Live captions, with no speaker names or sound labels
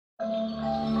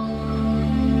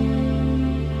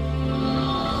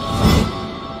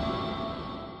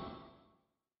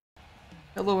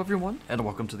Hello everyone, and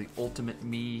welcome to the Ultimate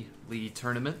Mii-lee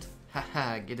tournament.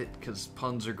 Haha, get it? Because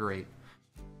puns are great.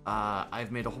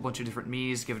 I've made a whole bunch of different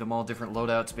Miis, given them all different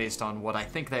loadouts based on what I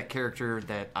think that character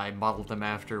that I modeled them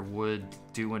after would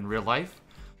do in real life.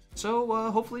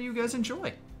 So, hopefully you guys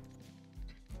enjoy.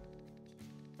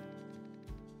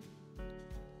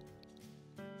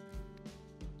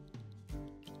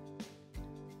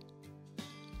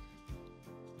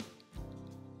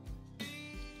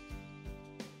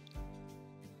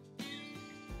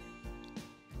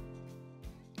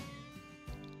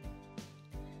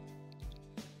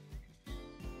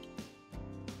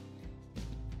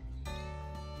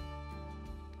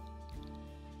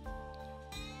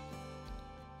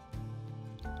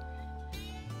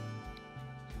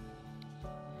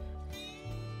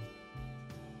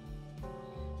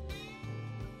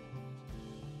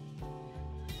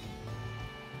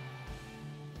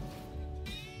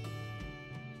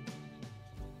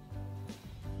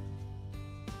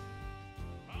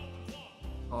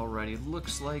 Alrighty,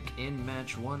 looks like in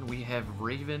match 1 we have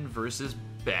Raven versus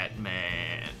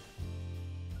Batman.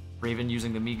 Raven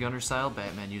using the Mii Gunner style,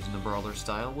 Batman using the Brawler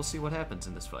style. We'll see what happens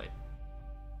in this fight.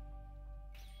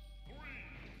 3,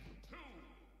 2,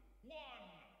 1,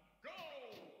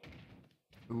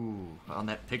 go! Ooh, on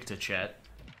that Picta chat,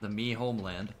 the Mii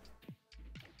homeland.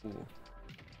 Ooh.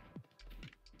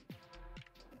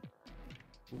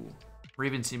 Ooh.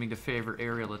 Raven seeming to favor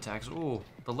aerial attacks. Ooh,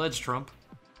 the ledge trump.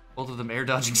 Both of them air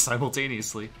dodging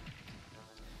simultaneously.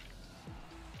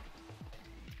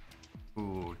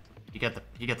 Ooh, he got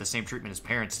the same treatment his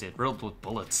parents did, riddled with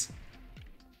bullets.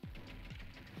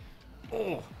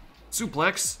 Oh,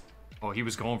 suplex. Oh, he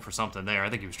was going for something there. I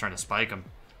think he was trying to spike him.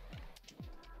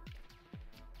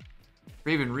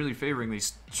 Raven really favoring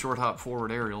these short hop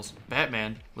forward aerials.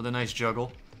 Batman with a nice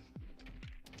juggle.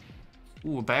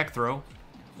 Ooh, a back throw.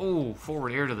 Ooh,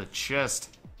 forward air to the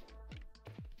chest.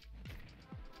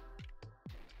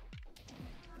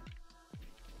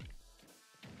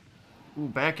 Ooh,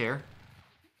 back air.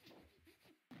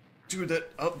 Dude,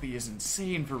 that up B is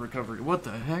insane for recovery. What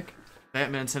the heck?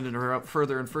 Batman sending her up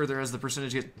further and further as the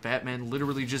percentage gets. Batman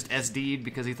literally just SD'd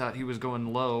because he thought he was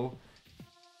going low.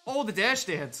 Oh, the dash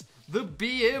dance. The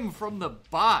BM from the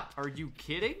bot. Are you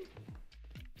kidding?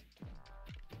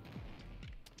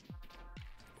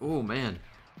 Oh, man.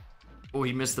 Oh,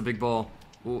 he missed the big ball.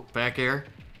 Oh, back air.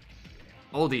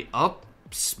 Oh, the up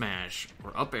smash.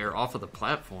 Or up air off of the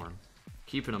platform.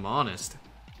 Keeping him honest.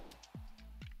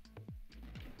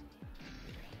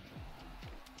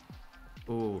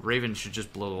 Oh, Raven should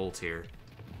just blow ult here.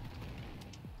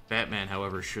 Batman,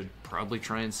 however, should probably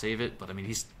try and save it, but I mean,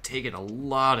 he's taking a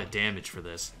lot of damage for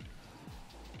this.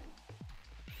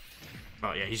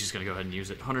 Oh yeah, he's just gonna go ahead and use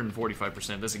it.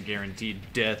 145%, that's a guaranteed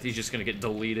death. He's just gonna get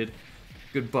deleted.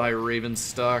 Goodbye, Raven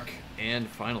stock. And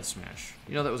final smash.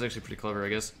 You know, that was actually pretty clever, I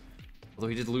guess. Although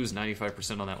he did lose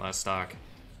 95% on that last stock.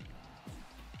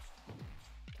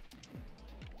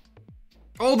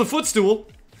 Oh, the footstool!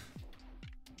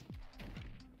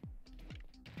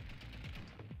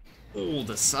 Oh,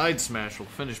 the side smash will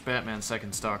finish Batman's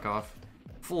second stock off.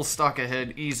 Full stock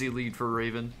ahead, easy lead for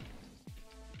Raven.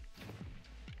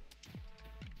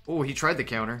 Oh, he tried the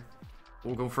counter.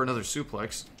 We'll go for another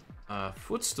suplex.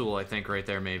 Footstool, I think, right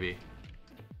there, maybe.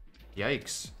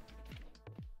 Yikes.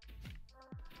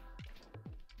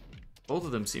 Both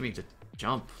of them seeming to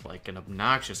jump like an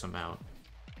obnoxious amount.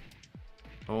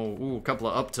 Oh, ooh, a couple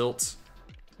of up tilts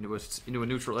into a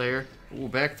neutral air. Ooh,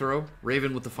 back throw.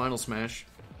 Raven with the final smash.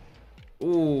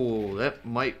 Ooh, that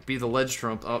might be the ledge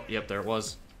trump. Oh, yep, there it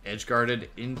was. Edge guarded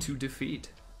into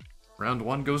defeat. Round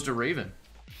 1 goes to Raven.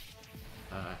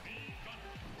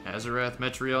 Azarath,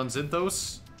 Metreon,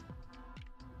 Zinthos.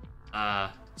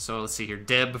 So let's see here.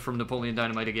 Deb from Napoleon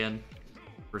Dynamite again.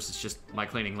 Versus just my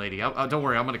cleaning lady. Don't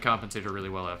worry, I'm going to compensate her really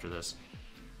well after this.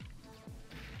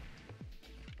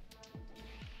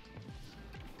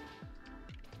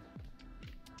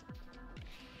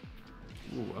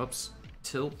 Ooh, ups,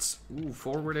 tilts, ooh,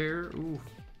 forward air, ooh.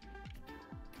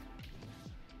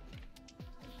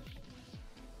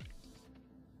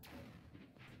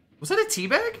 Was that a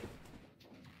teabag?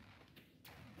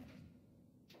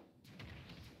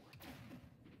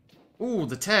 Ooh,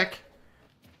 the tech.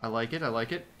 I like it, I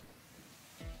like it.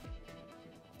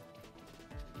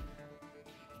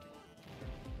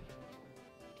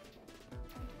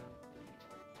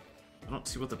 I don't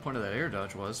see what the point of that air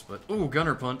dodge was, but... Ooh,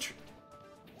 gunner punch.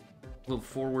 Little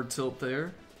forward tilt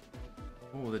there.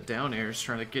 Ooh, the down air is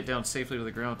trying to get down safely to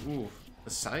the ground. Ooh, the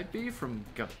side B from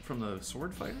the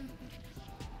sword fighter?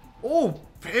 Oh,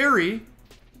 parry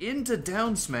into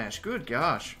down smash. Good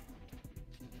gosh.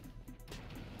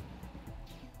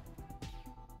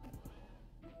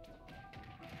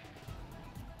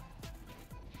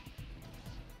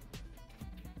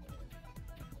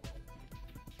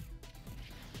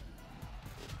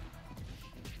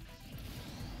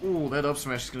 Ooh, that up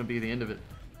smash is going to be the end of it.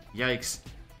 Yikes.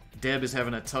 Deb is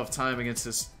having a tough time against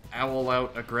this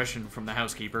all-out aggression from the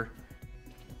housekeeper.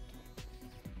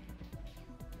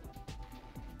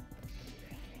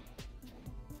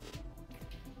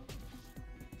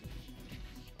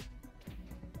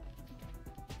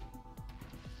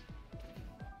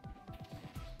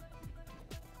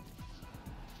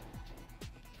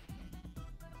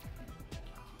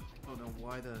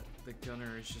 Why the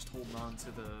gunner is just holding on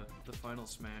to the final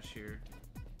smash here.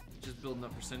 Just building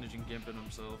up percentage and gimping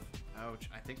himself. Ouch.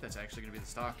 I think that's actually going to be the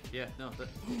stock. Yeah, no.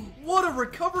 What a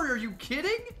recovery! Are you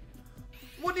kidding?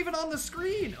 Wasn't even on the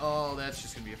screen! Oh, that's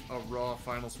just going to be a raw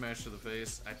final smash to the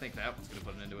face. I think that one's going to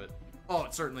put an end to it. Oh,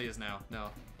 it certainly is now.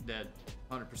 No. Dead.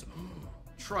 100%.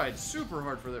 Tried super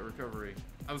hard for that recovery.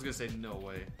 I was going to say no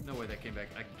way. No way that came back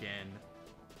again.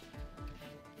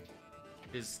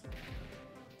 Is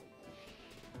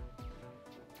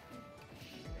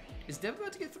Dev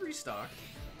about to get 3 stock?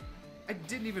 I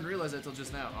didn't even realize that till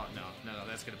just now. Oh, no,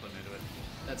 that's gonna put him into it.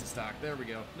 That's a stock. There we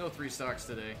go. No 3 stocks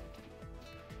today.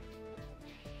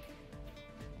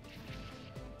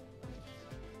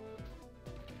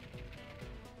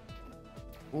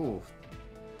 Ooh.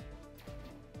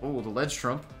 Oh, the ledge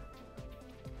trump.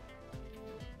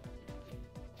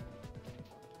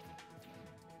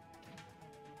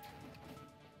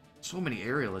 So many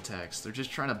aerial attacks. They're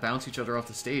just trying to bounce each other off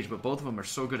the stage, but both of them are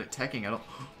so good at teching.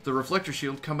 The reflector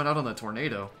shield coming out on the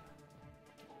tornado.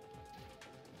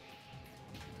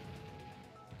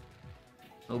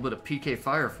 A little bit of PK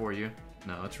fire for you.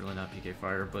 No, it's really not PK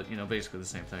fire, but, you know, basically the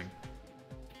same thing.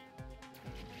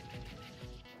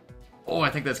 Oh, I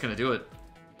think that's going to do it.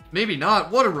 Maybe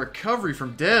not. What a recovery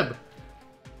from Deb.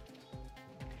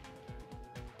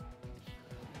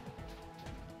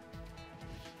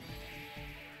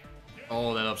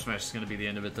 Oh, that up smash is going to be the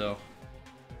end of it, though.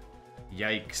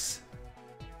 Yikes.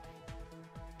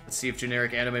 Let's see if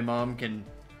generic anime mom can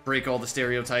break all the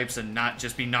stereotypes and not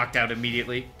just be knocked out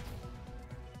immediately.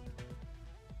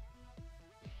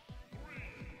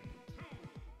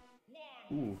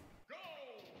 Ooh.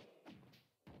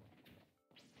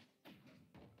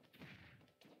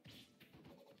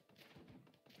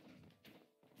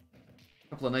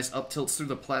 Couple of nice up tilts through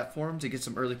the platform to get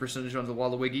some early percentage on the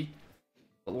Waluigi.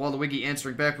 But Waluigi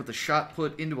answering back with a shot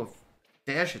put into a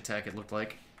dash attack, it looked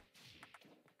like.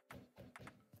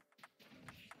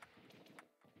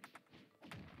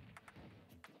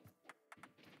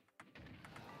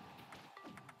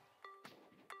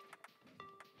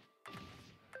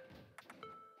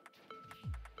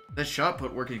 That shot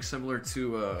put working similar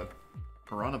to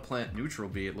Piranha Plant Neutral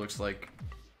B, it looks like.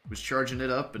 Was charging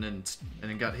it up and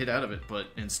then got hit out of it, but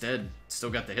instead still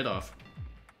got the hit off.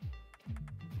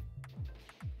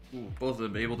 Ooh, both of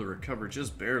them able to recover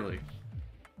just barely.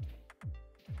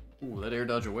 Ooh, that air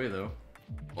dodge away though.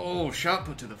 Oh, shot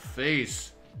put to the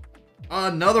face.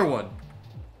 Another one.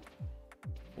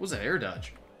 What was that air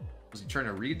dodge? Was he trying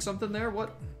to read something there?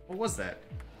 What was that?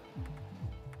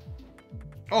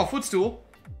 Oh, footstool.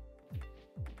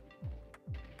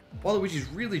 Waluigi's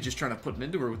really just trying to put him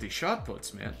into her with these shot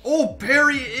puts, man. Oh,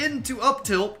 parry into up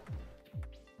tilt.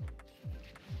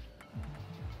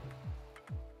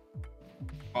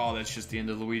 Oh, that's just the end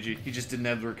of Luigi. He just didn't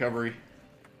have the recovery.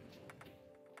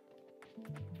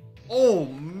 Oh,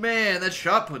 man, that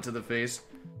shot put to the face.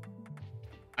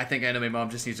 I think Anime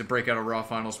Mom just needs to break out a raw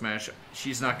final smash.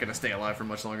 She's not going to stay alive for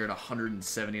much longer at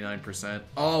 179%.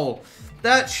 Oh,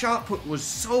 that shot put was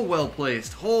so well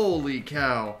placed. Holy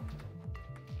cow.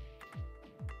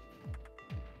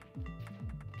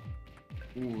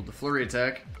 Ooh, the flurry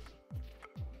attack.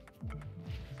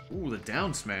 Ooh, the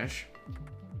down smash.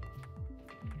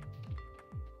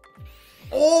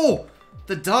 Oh!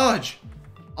 The dodge!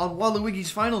 On Waluigi's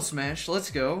final smash.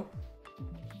 Let's go.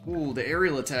 Ooh, the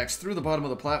aerial attacks through the bottom of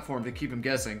the platform to keep him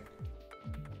guessing.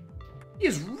 He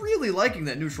is really liking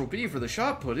that neutral B for the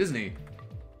shot put, isn't he?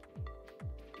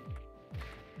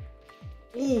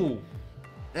 Ooh!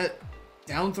 That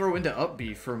down throw into up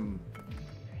B from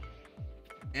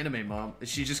Anime Mom. Is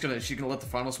she just gonna let the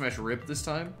final smash rip this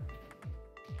time?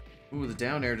 Ooh, the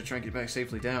down air to try and get back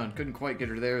safely down. Couldn't quite get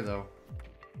her there though.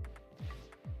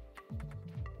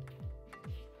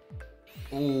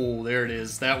 Oh, there it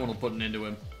is. That one will put an end to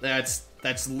him.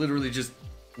 That's literally just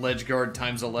ledge guard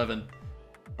times 11.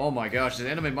 Oh my gosh, is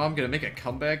Anime Mom gonna make a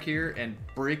comeback here and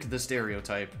break the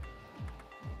stereotype?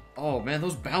 Oh man,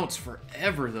 those bounce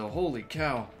forever though. Holy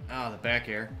cow. Ah, the back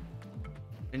air.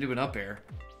 Into an up air.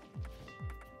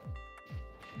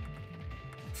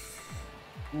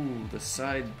 Ooh, the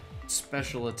side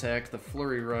special attack, the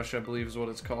flurry rush, I believe is what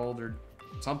it's called, or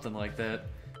something like that.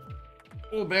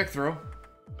 Oh, back throw.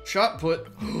 Shot put.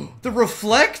 The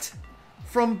reflect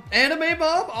from Anime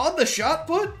Mom on the shot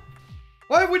put?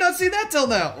 Why have we not seen that till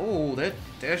now? Oh, that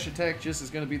dash attack just is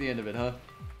going to be the end of it, huh?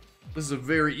 This is a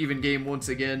very even game once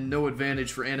again. No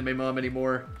advantage for Anime Mom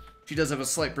anymore. She does have a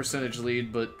slight percentage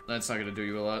lead, but that's not going to do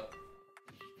you a lot.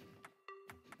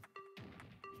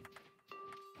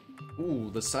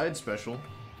 Ooh, the side special.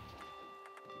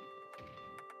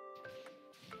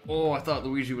 Oh, I thought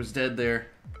Luigi was dead there.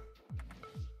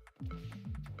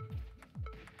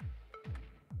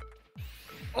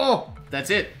 Oh, that's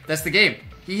it. That's the game.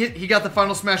 He got the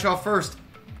final smash off first.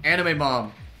 Anime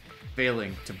Mom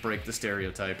failing to break the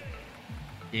stereotype.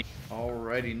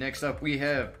 Alrighty, next up we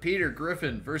have Peter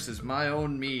Griffin versus my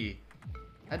own Mii.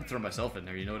 I had to throw myself in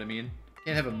there, you know what I mean?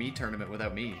 Can't have a Mii tournament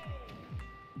without Mii.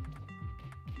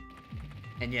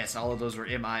 And yes, all of those were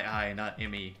M-I-I, not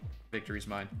M-E. Victory's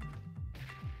mine.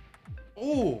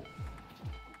 Oh!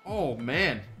 Oh,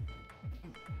 man.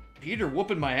 Peter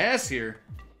whooping my ass here.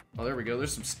 Oh, there we go.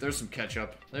 There's some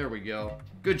catch-up. There we go.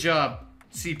 Good job,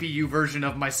 CPU version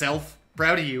of myself.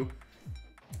 Proud of you.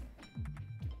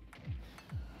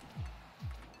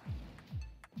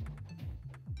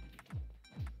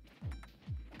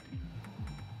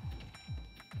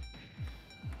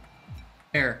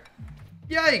 Air.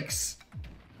 Yikes!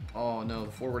 Oh no,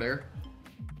 the forward air.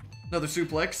 Another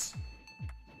suplex.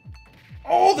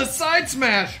 Oh, the side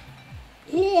smash!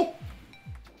 Oh!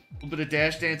 A little bit of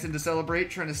dash dancing to celebrate,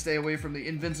 trying to stay away from the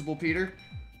invincible Peter.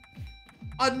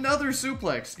 Another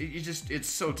suplex. It's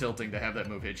so tilting to have that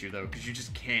move hit you though, because you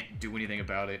just can't do anything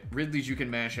about it. Ridley's you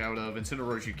can mash out of,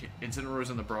 Incineroar's you can,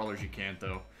 Incineroar's and the Brawlers you can't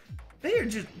though. They are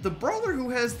just, the Brawler who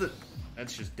has the,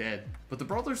 that's just dead. But the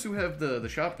Brawlers who have the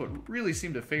shot put really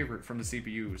seem to favor it from the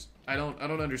CPUs. I don't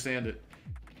understand it.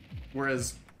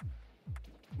 Whereas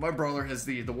my Brawler has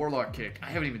the Warlock kick.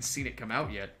 I haven't even seen it come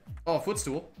out yet. Oh,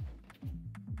 footstool.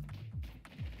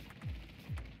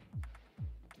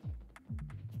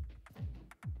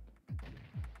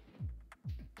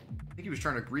 I think he was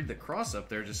trying to read the cross up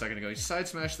there just a second ago. He side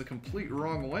smashed the complete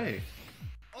wrong way.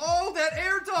 Oh, that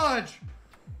air dodge!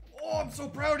 Oh, I'm so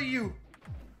proud of you.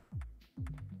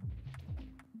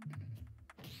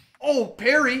 Oh,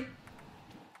 parry!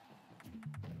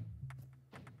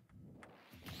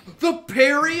 The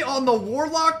parry on the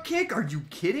Warlock kick? Are you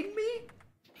kidding me?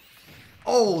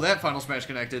 Oh, that final smash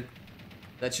connected.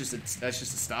 That's just a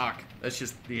stock. That's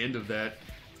just the end of that.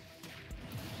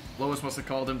 Lois must have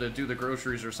called him to do the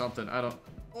groceries or something. I don't...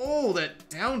 Oh, that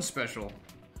down special.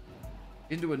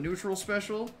 Into a neutral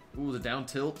special. Ooh, the down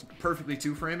tilt. Perfectly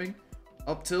two-framing.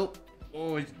 Up tilt.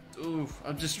 Oh, oof.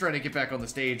 I'm just trying to get back on the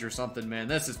stage or something, man.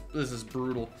 This is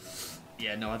brutal.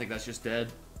 Yeah, no, I think that's just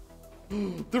dead.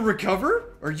 The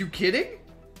recover? Are you kidding?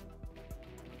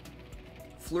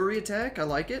 Flurry attack. I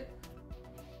like it.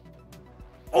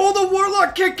 Oh, the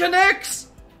Warlock kick connects!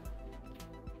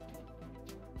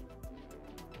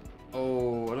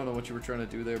 Oh, I don't know what you were trying to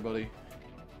do there, buddy.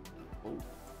 Oh,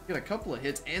 got a couple of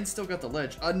hits and still got the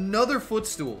ledge. Another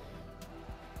footstool.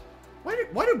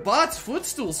 Why do bots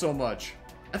footstool so much?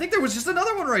 I think there was just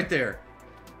another one right there.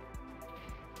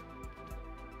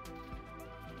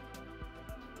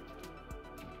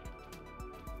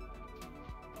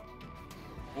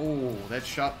 Oh, that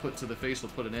shot put to the face will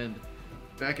put an end.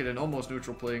 Back at an almost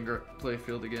neutral play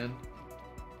field again.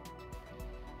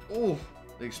 Oh,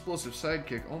 the explosive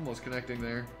sidekick almost connecting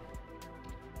there.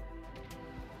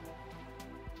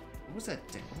 What was that?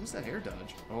 What was that air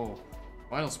dodge? Oh,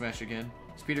 final smash again.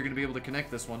 Is Peter going to be able to connect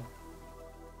this one?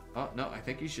 Oh, no, I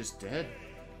think he's just dead.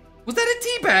 Was that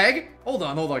a teabag? Hold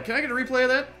on. Can I get a replay of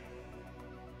that?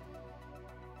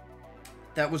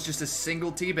 That was just a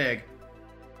single teabag.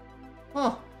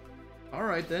 Huh.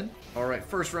 Alright then. Alright,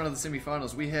 first round of the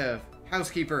semifinals. We have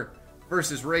Housekeeper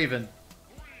versus Raven.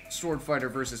 Sword Fighter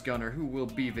versus Gunner. Who will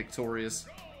be victorious?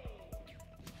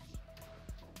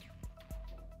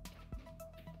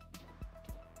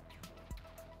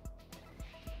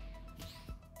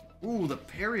 Ooh, the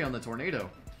parry on the tornado.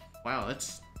 Wow,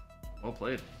 that's well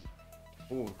played.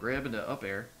 Ooh, grab into up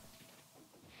air.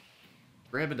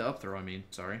 Grab into up throw, I mean,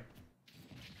 sorry.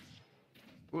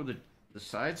 Ooh, the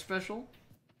side special.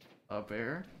 Up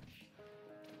air.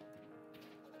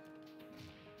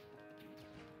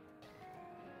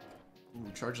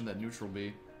 Ooh, charging that neutral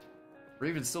B.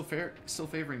 Raven's still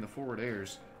favoring the forward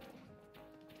airs.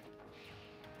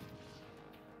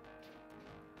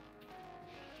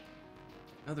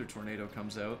 Another tornado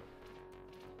comes out.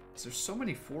 There's so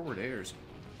many forward airs.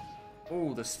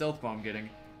 Oh, the stealth bomb getting.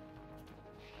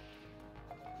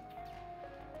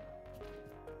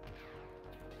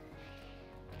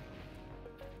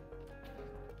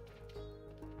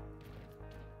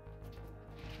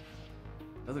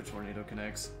 Another tornado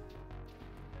connects.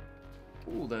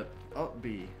 Ooh, that up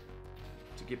B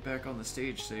to get back on the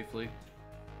stage safely.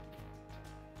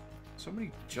 So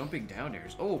many jumping down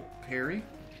airs. Oh, parry.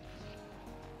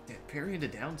 Yeah, parry into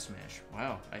down smash.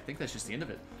 Wow, I think that's just the end of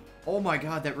it. Oh my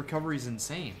god, that recovery is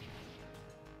insane.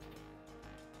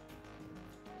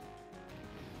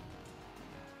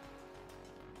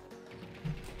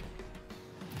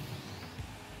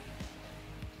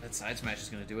 That side smash is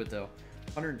going to do it though.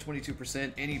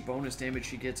 122%. Any bonus damage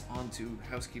she gets onto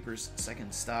Housekeeper's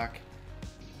second stock.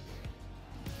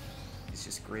 It's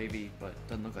just gravy, but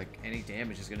doesn't look like any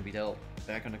damage is going to be dealt.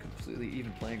 Back on a completely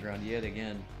even playing ground yet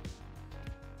again.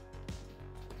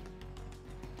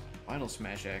 Final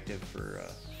smash active for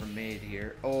Mii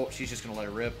here. Oh, she's just going to let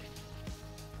it rip.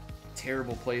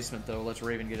 Terrible placement though. Lets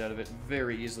Raven get out of it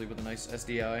very easily with a nice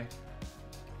SDI.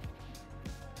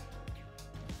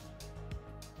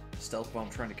 Stealth bomb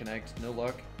trying to connect. No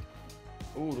luck.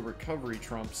 Oh, the recovery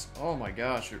trumps. Oh my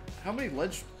gosh. How many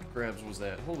ledge grabs was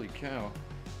that? Holy cow.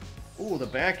 Oh, the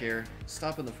back air.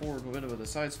 Stopping the forward momentum with a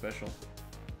side special.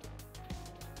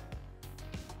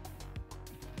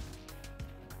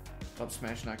 Up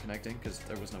smash not connecting because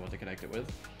there was no one to connect it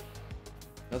with.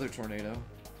 Another tornado.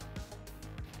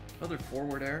 Another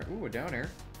forward air. Ooh, a down air.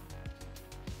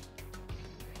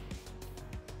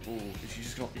 Ooh, is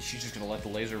she just gonna let the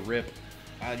laser rip?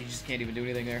 You just can't even do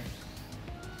anything there.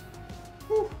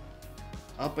 Whew.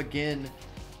 Up again.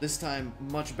 This time,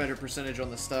 much better percentage on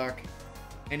the stock.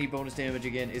 Any bonus damage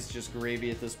again is just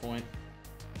gravy at this point.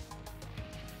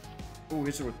 Ooh,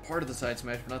 hits her with part of the side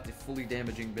smash, but not the fully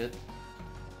damaging bit.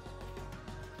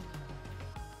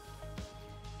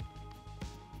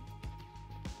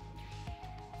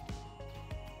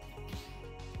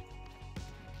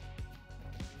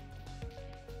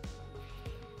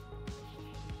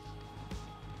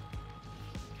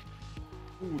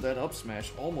 Ooh, that up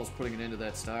smash almost putting it into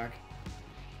that stock.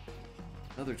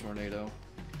 Another tornado.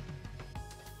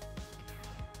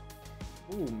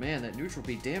 Ooh, man, that neutral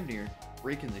B damn near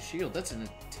breaking the shield. That's an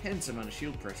intense amount of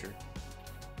shield pressure.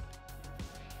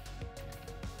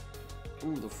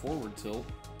 Ooh, the forward tilt.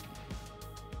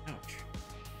 Ouch.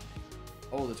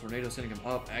 Oh, the tornado sending him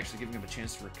up, actually giving him a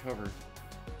chance to recover.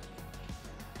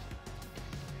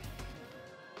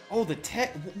 Oh, the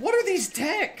tech. What are these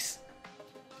techs?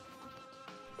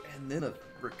 And then a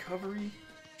recovery?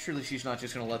 Surely she's not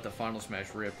just going to let the final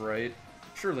smash rip, right?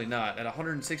 Surely not. At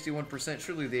 161%,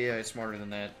 surely the AI is smarter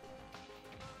than that.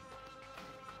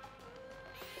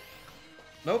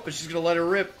 Nope, but she's going to let her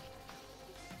rip.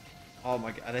 Oh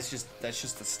my god, that's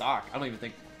just the stock. I don't even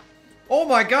think... Oh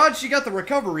my god, she got the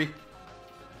recovery!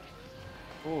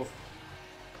 Oh.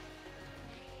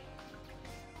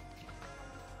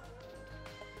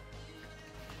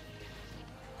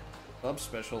 Up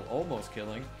special, almost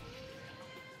killing.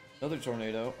 Another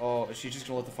tornado. Oh, is she just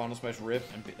gonna let the final smash rip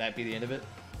and that be the end of it?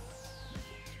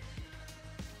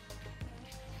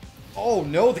 Oh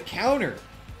no, the counter!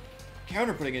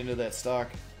 Counter putting it into that stock.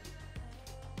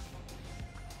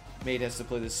 Mate has to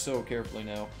play this so carefully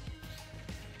now.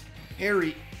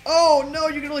 Parry. Oh no,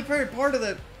 you can only parry part of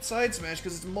that side smash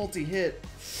because it's multi-hit.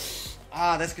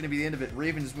 Ah, that's gonna be the end of it.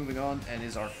 Raven is moving on and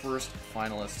is our first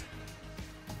finalist.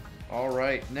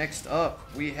 Alright, next up,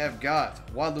 we have got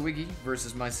Waluigi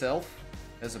versus myself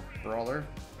as a brawler.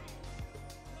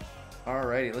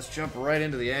 Alrighty, let's jump right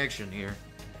into the action here.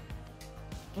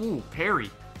 Ooh, parry.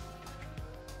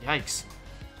 Yikes.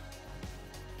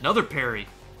 Another parry.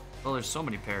 Oh, there's so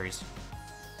many parries.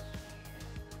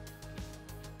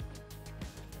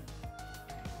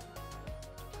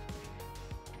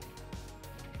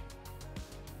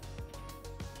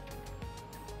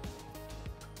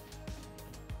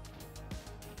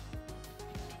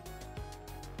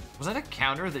 Was that a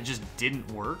counter that just didn't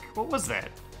work? What was that?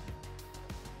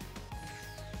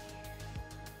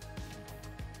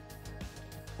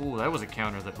 Ooh, that was a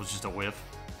counter that was just a whiff.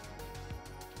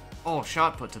 Oh,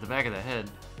 shot put to the back of the head.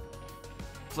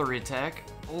 Flurry attack.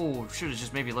 Oh, should have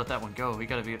just maybe let that one go. He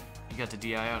got the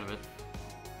DI out of it.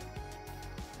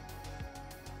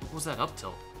 What was that up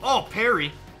tilt? Oh,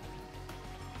 parry.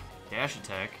 Dash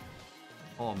attack.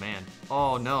 Oh man.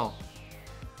 Oh no.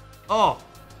 Oh.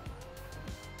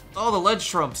 Oh, the ledge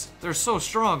trumps. They're so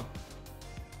strong.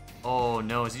 Oh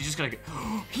no, is he just gonna get...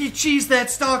 He cheesed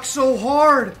that stock so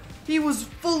hard! He was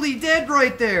fully dead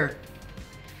right there!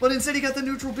 But instead he got the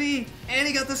neutral B, and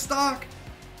he got the stock!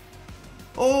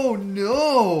 Oh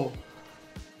no!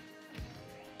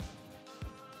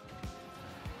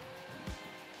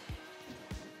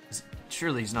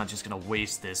 Surely he's not just gonna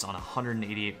waste this on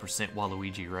 188%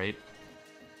 Waluigi, right?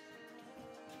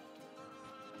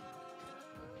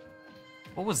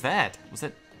 What was that? Was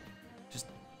that just...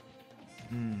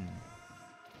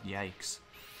 Yikes.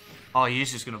 Oh,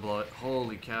 he's just gonna blow it.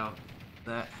 Holy cow.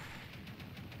 That...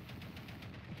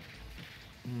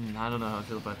 I don't know how I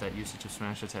feel about that usage of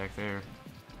Smash Attack there.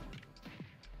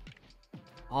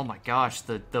 Oh my gosh,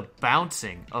 the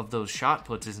bouncing of those shot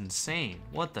puts is insane.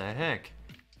 What the heck?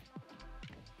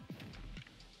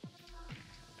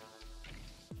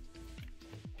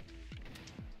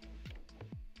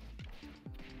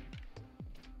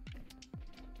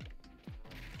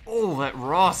 Oh, that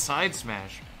raw side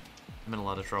smash. I'm in a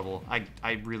lot of trouble.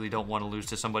 I really don't want to lose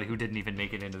to somebody who didn't even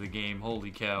make it into the game.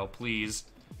 Holy cow, please.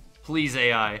 Please,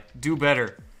 AI, do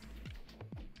better.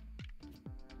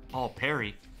 Oh,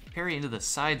 parry. Parry into the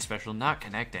side special, not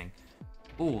connecting.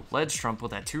 Ooh, ledge trump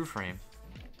with that 2-frame.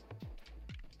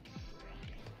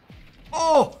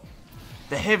 Oh!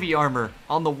 The heavy armor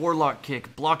on the Warlock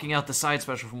kick, blocking out the side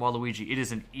special from Waluigi. It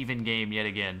is an even game yet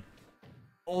again.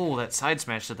 Oh, that side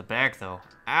smash to the back, though.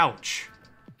 Ouch.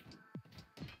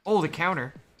 Oh, the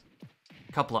counter.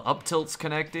 A couple of up tilts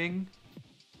connecting.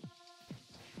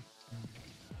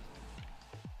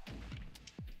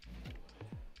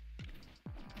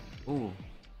 Ooh.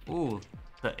 Ooh,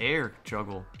 the air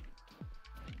juggle.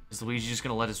 Is Luigi just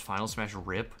gonna let his final smash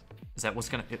rip? Is that what's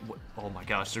gonna... oh my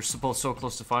gosh, they're both so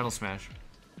close to final smash.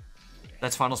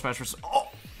 That's final smash versus... oh!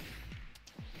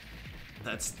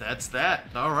 That's that.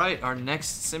 All right, our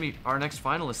next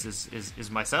finalist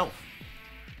is myself.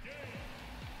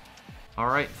 All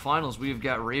right, finals. We've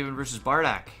got Raven versus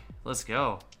Bardock. Let's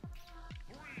go.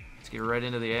 Let's get right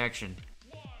into the action.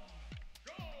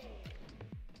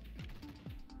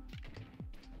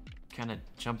 Kind of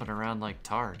jumping around like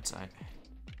tards.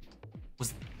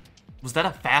 Was that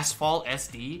a fast fall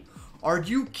SD? Are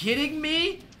you kidding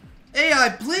me? AI,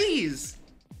 please.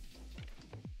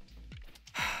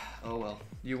 Oh well,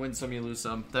 you win some, you lose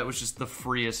some. That was just the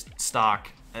freest stock.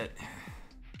 Now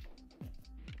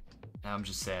I'm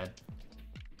just sad.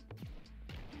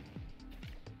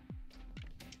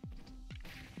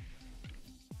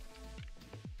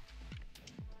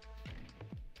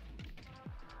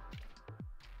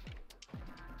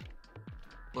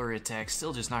 Flurry attack,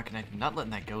 still just not connecting, not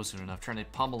letting that go soon enough, trying to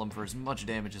pummel him for as much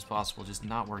damage as possible, just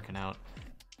not working out.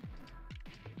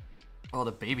 Oh,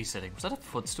 the babysitting. Was that a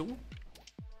footstool?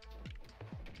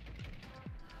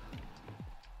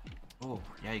 Oh,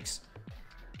 yikes.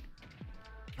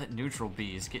 That neutral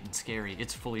B is getting scary.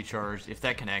 It's fully charged. If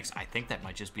that connects, I think that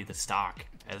might just be the stock,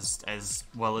 as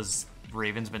well as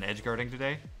Raven's been edge guarding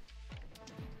today.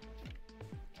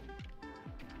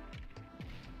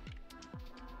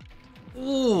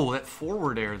 Ooh, that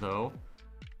forward air, though.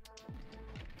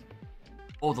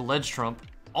 Oh, the ledge trump.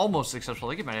 Almost successful.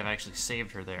 I think it might have actually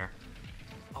saved her there.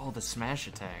 Oh, the smash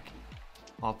attack.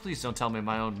 Oh, please don't tell me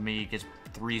my own Mii gets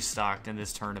 3-stocked in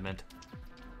this tournament.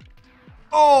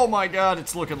 Oh my god,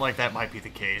 it's looking like that might be the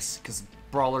case. Because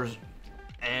Brawlers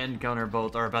and Gunner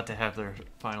both are about to have their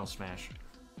final smash.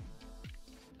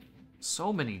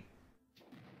 So many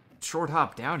short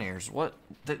hop down airs. What?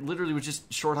 That literally was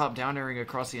just short hop down airing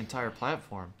across the entire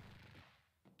platform.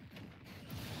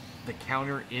 The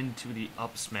counter into the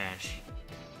up smash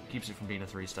keeps it from being a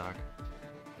 3-stock.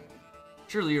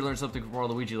 Surely you learned something from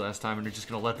Waluigi last time and you're just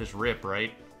gonna let this rip,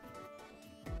 right?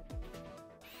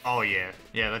 Oh yeah.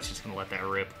 Yeah, that's just gonna let that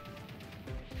rip.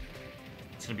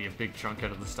 It's gonna be a big chunk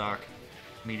out of the stock.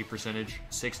 Meaty percentage,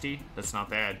 60. That's not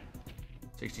bad.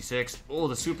 66. Oh,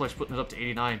 the suplex putting it up to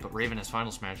 89, but Raven has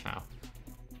final smash now.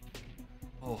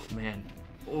 Oh man.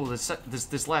 Oh,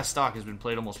 this last stock has been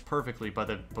played almost perfectly by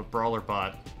the Brawler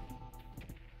bot.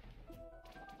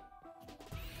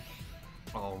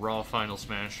 Oh, raw final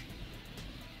smash.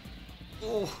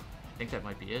 Oh, I think that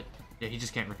might be it. Yeah, he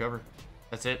just can't recover.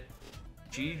 That's it.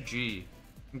 GG.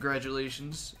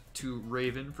 Congratulations to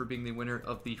Raven for being the winner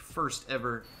of the first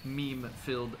ever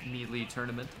meme-filled Mii-lee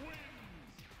tournament.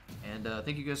 And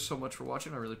thank you guys so much for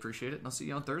watching. I really appreciate it, and I'll see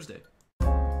you on Thursday.